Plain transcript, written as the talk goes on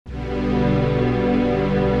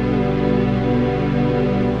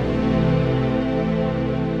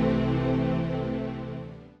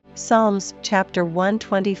Psalms chapter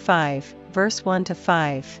 125, verse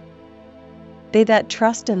 1-5. They that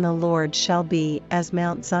trust in the Lord shall be as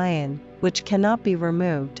Mount Zion, which cannot be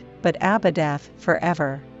removed, but abideth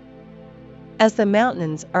forever. As the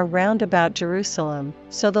mountains are round about Jerusalem,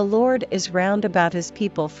 so the Lord is round about his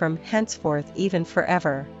people from henceforth even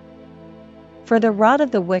forever. For the rod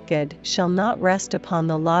of the wicked shall not rest upon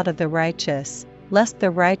the lot of the righteous, lest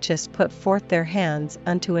the righteous put forth their hands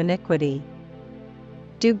unto iniquity.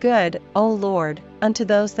 Do good, O Lord, unto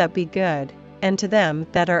those that be good, and to them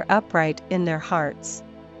that are upright in their hearts.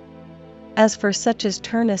 As for such as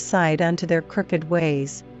turn aside unto their crooked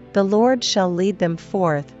ways, the Lord shall lead them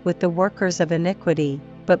forth with the workers of iniquity,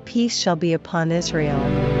 but peace shall be upon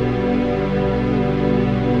Israel.